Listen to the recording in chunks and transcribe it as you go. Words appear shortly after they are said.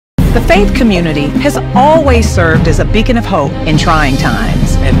The faith community has always served as a beacon of hope in trying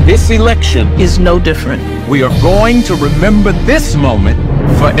times. And this election is no different. We are going to remember this moment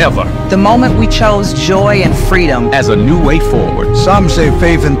forever. The moment we chose joy and freedom as a new way forward. Some say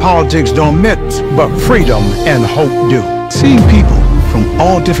faith and politics don't mix, but freedom and hope do. Seeing people from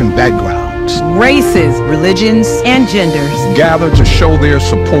all different backgrounds, races, religions, and genders gather to show their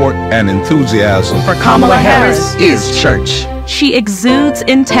support and enthusiasm for Kamala Harris is church. She exudes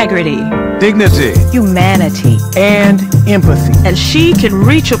integrity, dignity, humanity, and empathy. And she can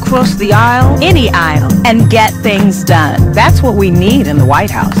reach across the aisle, any aisle, and get things done. That's what we need in the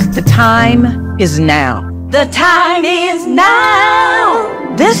White House. The time is now. The time is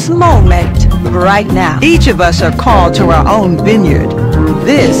now. This moment, right now. Each of us are called to our own vineyard.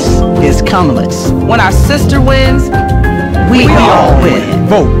 This is Kamala's. When our sister wins, we all win.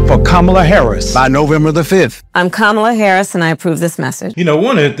 Vote for Kamala Harris by November the 5th. I'm Kamala Harris, and I approve this message. You know,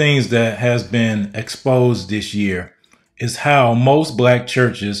 one of the things that has been exposed this year is how most black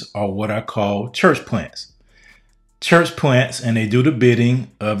churches are what I call church plants. Church plants, and they do the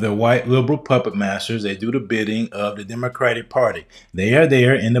bidding of the white liberal puppet masters. They do the bidding of the Democratic Party. They are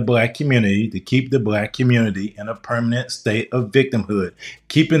there in the black community to keep the black community in a permanent state of victimhood,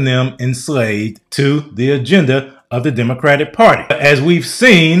 keeping them enslaved to the agenda of the Democratic Party. As we've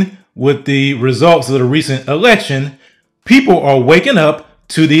seen with the results of the recent election, people are waking up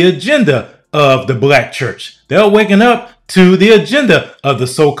to the agenda of the black church. They're waking up to the agenda of the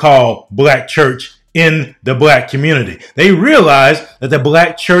so-called black church in the black community. They realize that the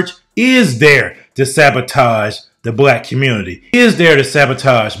black church is there to sabotage the black community, is there to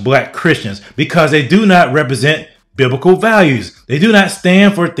sabotage black Christians because they do not represent biblical values. They do not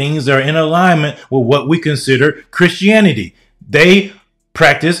stand for things that are in alignment with what we consider Christianity. They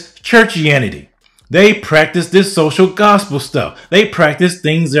practice churchianity. They practice this social gospel stuff. They practice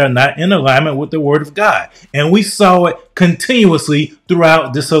things that are not in alignment with the word of God. And we saw it continuously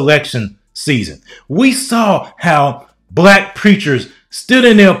throughout this election season. We saw how black preachers stood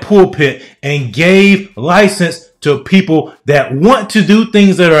in their pulpit and gave license to people that want to do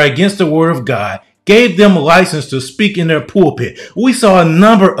things that are against the word of God, gave them license to speak in their pulpit. We saw a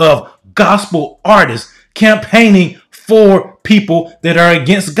number of gospel artists campaigning for people that are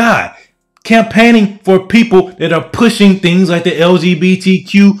against God, campaigning for people that are pushing things like the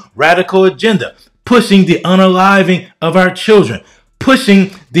LGBTQ radical agenda, pushing the unaliving of our children,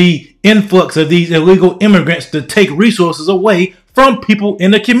 pushing the influx of these illegal immigrants to take resources away from people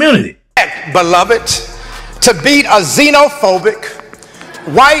in the community. Beloved, to beat a xenophobic,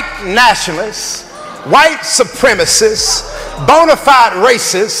 white nationalist, white supremacist, bona fide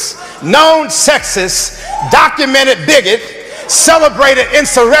racist, known sexist, documented bigot, celebrated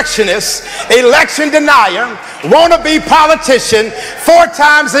insurrectionist, election denier, wannabe politician, 4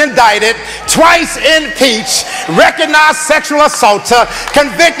 times indicted, twice impeached, recognized sexual assaulter,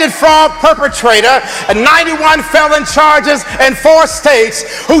 convicted fraud perpetrator, 91 felon charges in 4 states,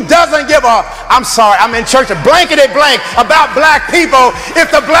 who doesn't give a, I'm sorry, I'm in church, a blankety blank about black people if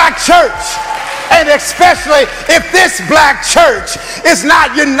the black church, and especially if this black church is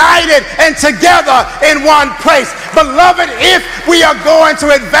not united and together in one place. Beloved, if we are going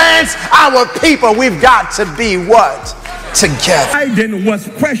to advance our people, we've got to be what? Together. Biden was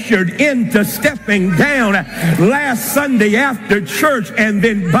pressured into stepping down last Sunday after church, and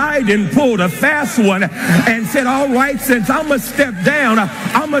then Biden pulled a fast one and said, all right, since I'm going to step down,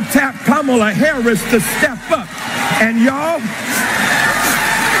 I'm going to tap Kamala Harris to step up. And y'all,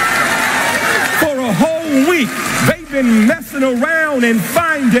 for a whole week, they've been messing around and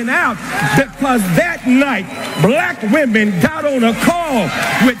finding out, because that night, black women got on a call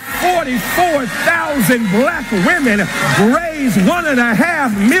with 44,000 black women, raised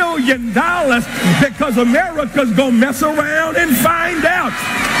 $1.5 million because America's gonna mess around and find out.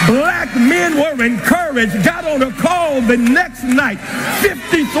 Black men were encouraged, got on a call the next night,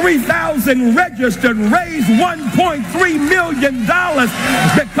 53,000 registered, raised $1.3 million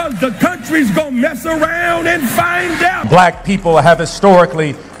because the country's gonna mess around and find out. Black people have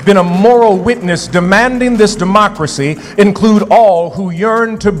historically been a moral witness demanding this democracy include all who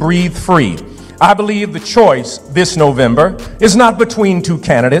yearn to breathe free. I believe the choice this November is not between 2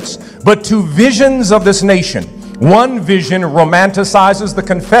 candidates, but 2 visions of this nation. One vision romanticizes the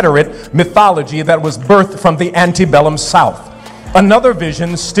Confederate mythology that was birthed from the antebellum South. Another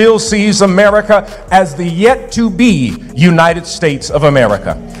vision still sees America as the yet-to-be United States of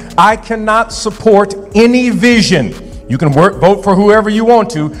America. I cannot support any vision. You can vote for whoever you want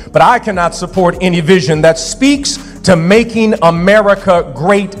to, but I cannot support any vision that speaks to making America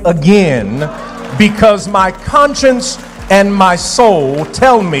great again, because my conscience and my soul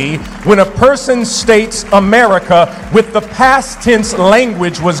tell me when a person states America with the past tense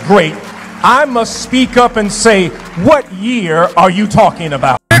language was great, I must speak up and say, what year are you talking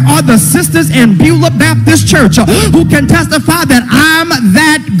about? Where are the sisters in Beulah Baptist Church who can testify that I'm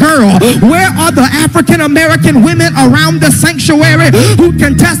that girl? Where are the African American women around the sanctuary who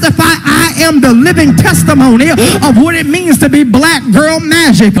can testify I am the living testimony of what it means to be black girl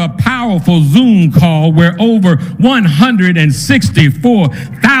magic? A powerful Zoom call where over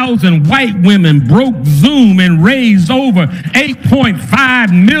 164,000 white women broke Zoom and raised over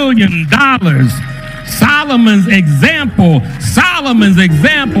 $8.5 million. Solomon's example,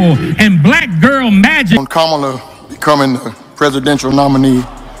 and black girl magic. On Kamala becoming the presidential nominee,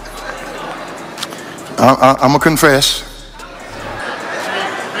 I'm gonna confess,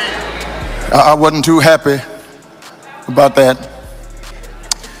 I wasn't too happy about that,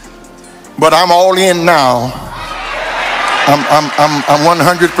 but I'm all in now. I'm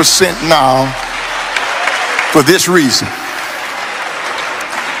 100% now for this reason.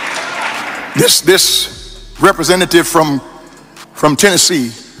 This representative from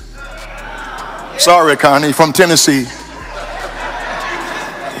Tennessee, sorry Connie, from Tennessee,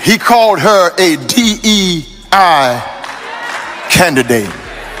 he called her a DEI candidate.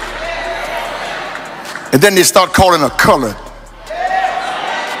 And then they start calling her colored.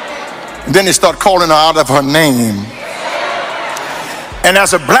 And then they start calling her out of her name. And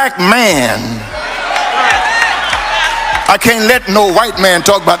as a black man, I can't let no white man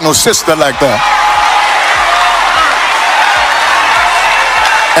talk about no sister like that.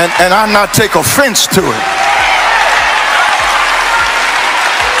 And I not take offense to it.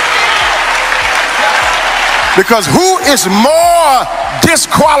 Because who is more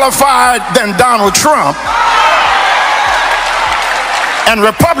disqualified than Donald Trump? And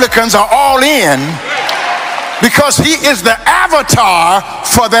Republicans are all in because he is the avatar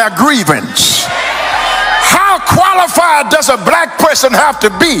for their grievance. How qualified does a black person have to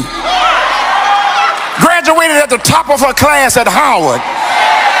be? Graduated at the top of her class at Howard,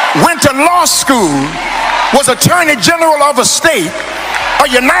 went to law school, was Attorney General of a state, a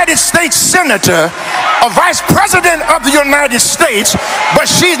United States Senator, a Vice President of the United States, but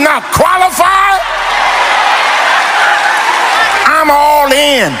she's not qualified? I'm all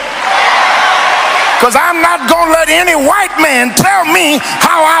in. Because I'm not going to let any white man tell me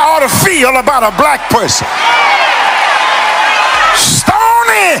how I ought to feel about a black person.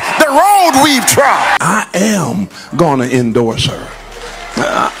 Stony the road we've trod. I am going to endorse her.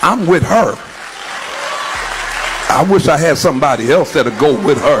 I'm with her. I wish I had somebody else that'll go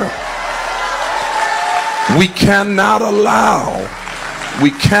with her. We cannot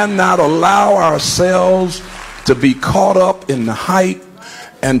allow ourselves to be caught up in the hype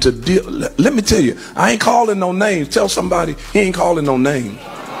and to deal. Let me tell you, I ain't calling no names. Tell somebody he ain't calling no names.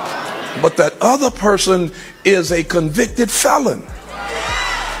 But that other person is a convicted felon.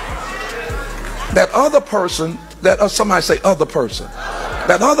 That other person, somebody say other person.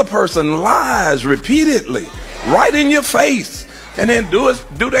 That other person lies repeatedly, right in your face, and then do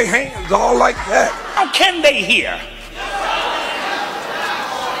their hands all like that. How can they hear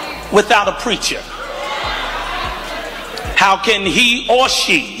without a preacher? How can he or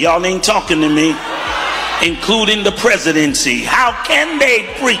she, y'all ain't talking to me, including the presidency, how can they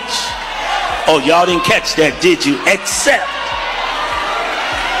preach? Oh, y'all didn't catch that, did you? Except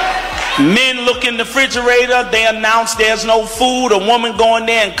men look in the refrigerator, they announce there's no food, a woman go in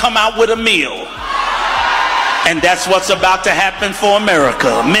there and come out with a meal. And that's what's about to happen for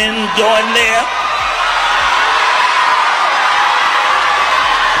America. Men go in there.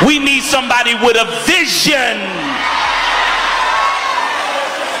 We need somebody with a vision.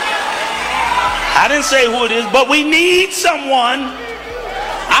 I didn't say who it is, but we need someone.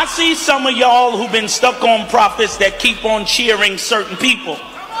 I see some of y'all who've been stuck on prophets that keep on cheering certain people.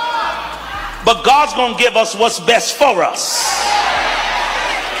 But God's going to give us what's best for us.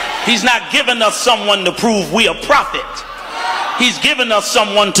 He's not giving us someone to prove we a prophet. He's giving us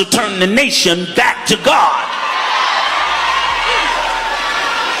someone to turn the nation back to God.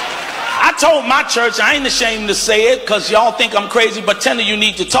 I told my church, I ain't ashamed to say it because y'all think I'm crazy, but 10 of you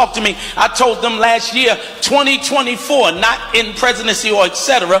need to talk to me. I told them last year, 2024, not in presidency or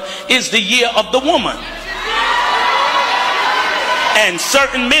etc., is the year of the woman. And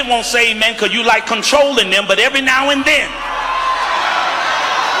certain men won't say amen because you like controlling them, but every now and then,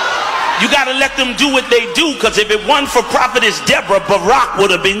 you got to let them do what they do, because if it wasn't for Prophetess Deborah, Barack would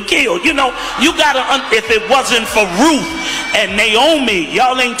have been killed. You know, you got to, if it wasn't for Ruth and Naomi,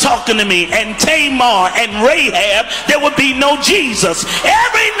 y'all ain't talking to me, and Tamar and Rahab, there would be no Jesus.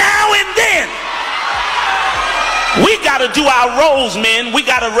 Every now and then, We got to do our roles, men. We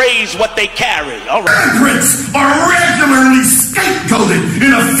got to raise what they carry. All right. Immigrants are regularly scapegoated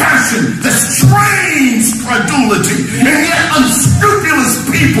in a fashion that strains credulity, and yet unscrupulous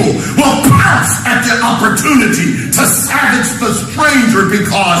people will pounce at the opportunity to savage the stranger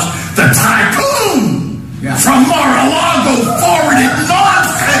because the tycoon from Mar-a-Lago forwarded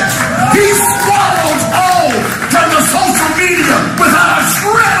nonsense. He swallowed whole from the social media without a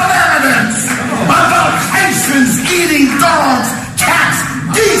shred of evidence about Haitians eating dogs, cats,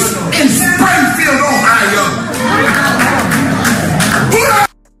 geese in Springfield, Ohio. Who the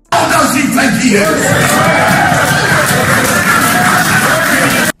hell does he think he is?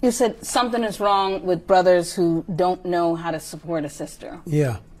 You said something is wrong with brothers who don't know how to support a sister.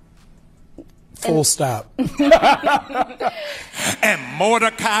 Yeah. Full stop. And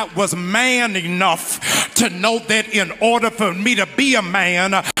Mordecai was man enough to know that in order for me to be a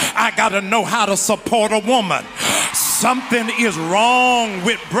man, I got to know how to support a woman. Something is wrong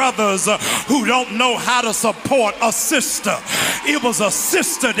with brothers who don't know how to support a sister. It was a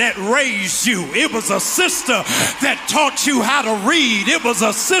sister that raised you. It was a sister that taught you how to read. It was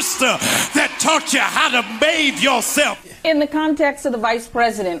a sister that taught you how to bathe yourself. In the context of the vice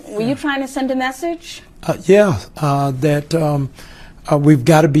president, were you trying to send a message? That we've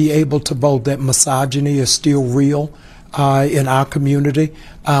got to be able to vote that misogyny is still real in our community.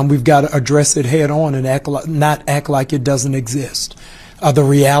 We've got to address it head on and not act like it doesn't exist. The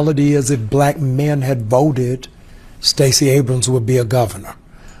reality is if black men had voted, Stacey Abrams would be a governor.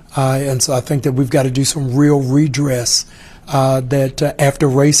 And so I think that we've got to do some real redress that after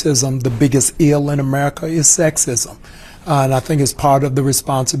racism, the biggest ill in America is sexism. And I think it's part of the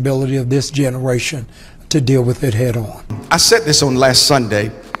responsibility of this generation to deal with it head on. I said this on last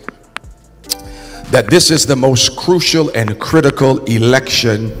Sunday, that this is the most crucial and critical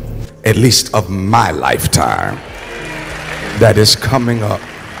election, at least of my lifetime, that is coming up.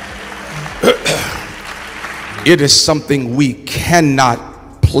 It is something we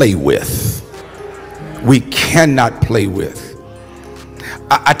cannot play with. We cannot play with.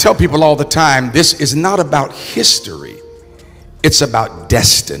 I tell people all the time, this is not about history. It's about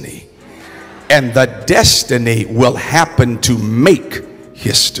destiny. And the destiny will happen to make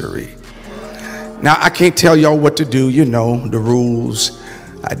history. Now, I can't tell y'all what to do. You know the rules.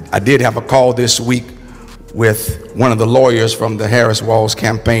 I did have a call this week with one of the lawyers from the Harris-Walz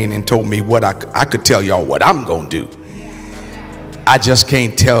campaign and told me what I could tell y'all what I'm going to do. I just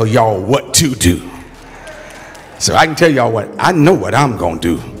can't tell y'all what to do. So I can tell y'all what I know what I'm going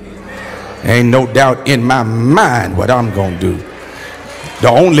to do. Ain't no doubt in my mind what I'm going to do. The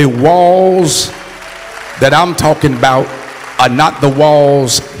only walls that I'm talking about are not the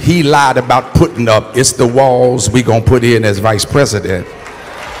walls he lied about putting up. It's the walls we gonna put in as vice president.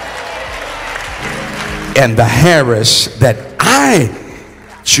 And the Harris that I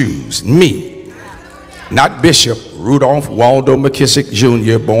choose, me, not Bishop Rudolph Waldo McKissick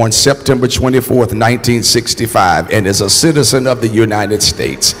Jr., born September 24th, 1965, and is a citizen of the United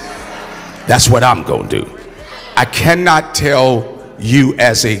States. That's what I'm gonna do. I cannot tell you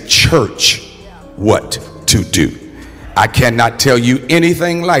as a church what to do. I cannot tell you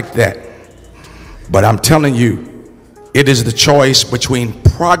anything like that. But I'm telling you, it is the choice between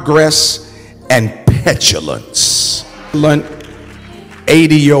progress and petulance.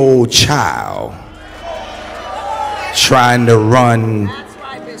 80-year-old child trying to run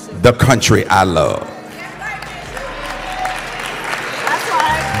the country I love.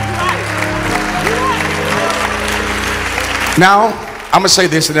 Now, I'm going to say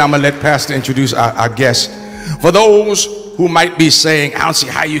this and then I'm going to let Pastor introduce our guest. For those who might be saying, I don't see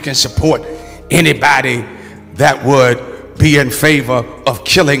how you can support anybody that would be in favor of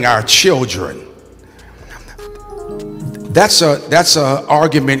killing our children. That's a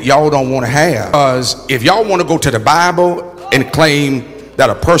argument y'all don't want to have. Because if y'all want to go to the Bible and claim that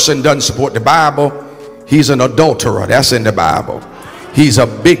a person doesn't support the Bible, he's an adulterer. That's in the Bible. He's a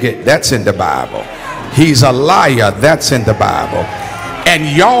bigot. That's in the Bible. He's a liar. That's in the Bible.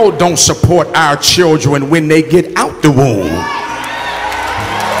 And y'all don't support our children when they get out the womb.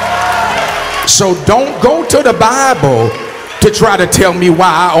 So don't go to the Bible to try to tell me why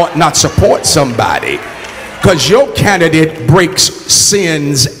I ought not support somebody, because your candidate breaks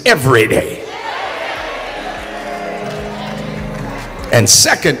sins every day. And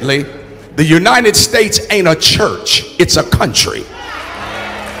secondly, the United States ain't a church, it's a country.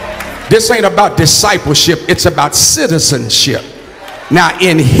 This ain't about discipleship, it's about citizenship. Now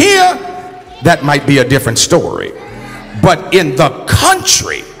in here, that might be a different story. But in the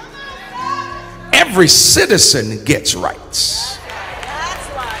country, every citizen gets rights.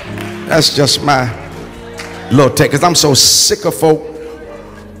 That's just my little take, because I'm so sick of folk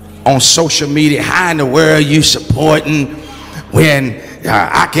on social media. How in the world you supporting when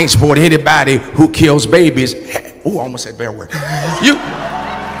I can't support anybody who kills babies? Oh, I almost said bad word.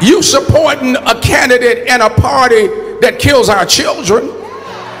 You supporting a candidate and a party that kills our children,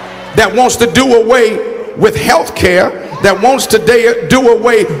 that wants to do away with health care, that wants to do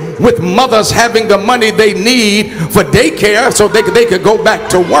away with mothers having the money they need for daycare so they could go back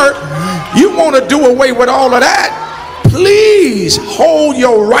to work. You want to do away with all of that? Please hold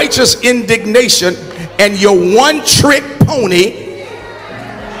your righteous indignation and your one-trick pony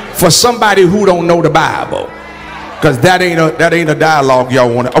for somebody who don't know the Bible, because that ain't a dialogue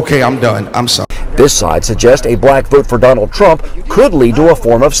y'all want to. Okay, I'm done. I'm sorry. This side suggests a black vote for Donald Trump could lead to a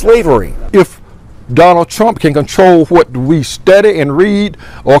form of slavery. If Donald Trump can control what we study and read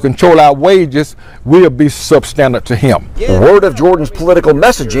or control our wages, we'll be substandard to him. Word of Jordan's political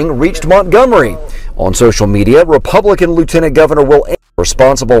messaging reached Montgomery. On social media, Republican Lieutenant Governor Will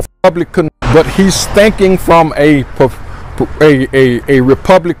responsible for Republican, but he's thinking from a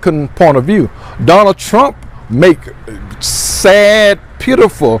Republican point of view. Donald Trump make sad,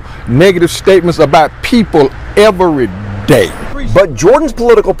 pitiful, negative statements about people every day. But Jordan's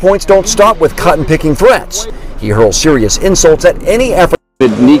political points don't stop with cotton-picking threats. He hurls serious insults at any effort.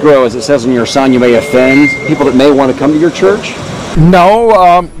 Negro, as it says in your sign, you may offend people that may want to come to your church?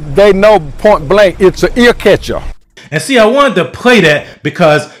 No, they know point blank it's an ear catcher. And see, I wanted to play that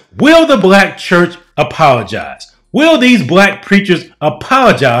because will the black church apologize? Will these black preachers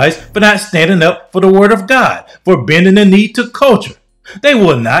apologize for not standing up for the word of God, for bending the knee to culture? They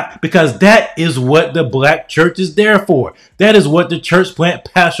will not, because that is what the black church is there for. That is what the church plant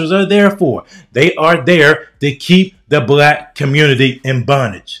pastors are there for. They are there to keep the black community in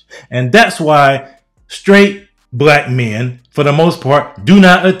bondage. And that's why straight black men, for the most part, do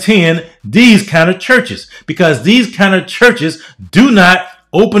not attend these kind of churches, because these kind of churches do not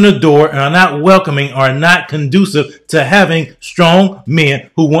open the door and are not welcoming, are not conducive to having strong men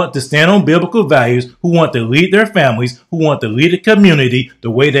who want to stand on biblical values, who want to lead their families, who want to lead a community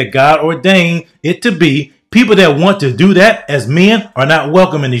the way that God ordained it to be. People that want to do that as men are not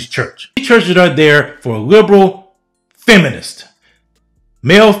welcome in these churches. These churches are there for liberal feminists,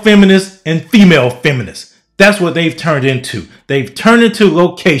 male feminists and female feminists. That's what they've turned into. They've turned into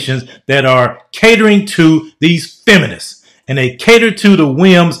locations that are catering to these feminists. And they cater to the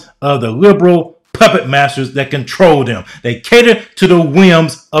whims of the liberal puppet masters that control them. They cater to the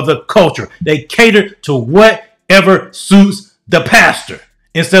whims of the culture. They cater to whatever suits the pastor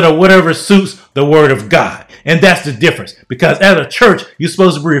instead of whatever suits the word of God. And that's the difference. Because as a church, you're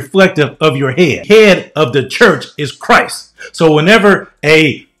supposed to be reflective of your head. Head of the church is Christ. So whenever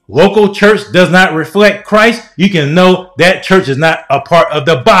a local church does not reflect Christ, you can know that church is not a part of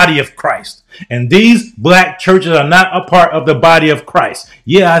the body of Christ. And these black churches are not a part of the body of Christ.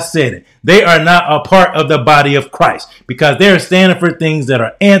 Yeah, I said it. They are not a part of the body of Christ because they're standing for things that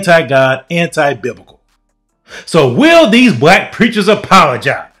are anti-God, anti-biblical. So will these black preachers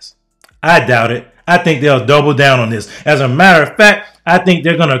apologize? I doubt it. I think they'll double down on this. As a matter of fact, I think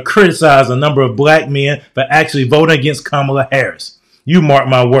they're going to criticize a number of black men for actually voting against Kamala Harris. You mark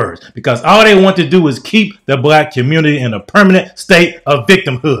my words, because all they want to do is keep the black community in a permanent state of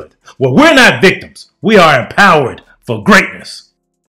victimhood. Well, we're not victims. We are empowered for greatness.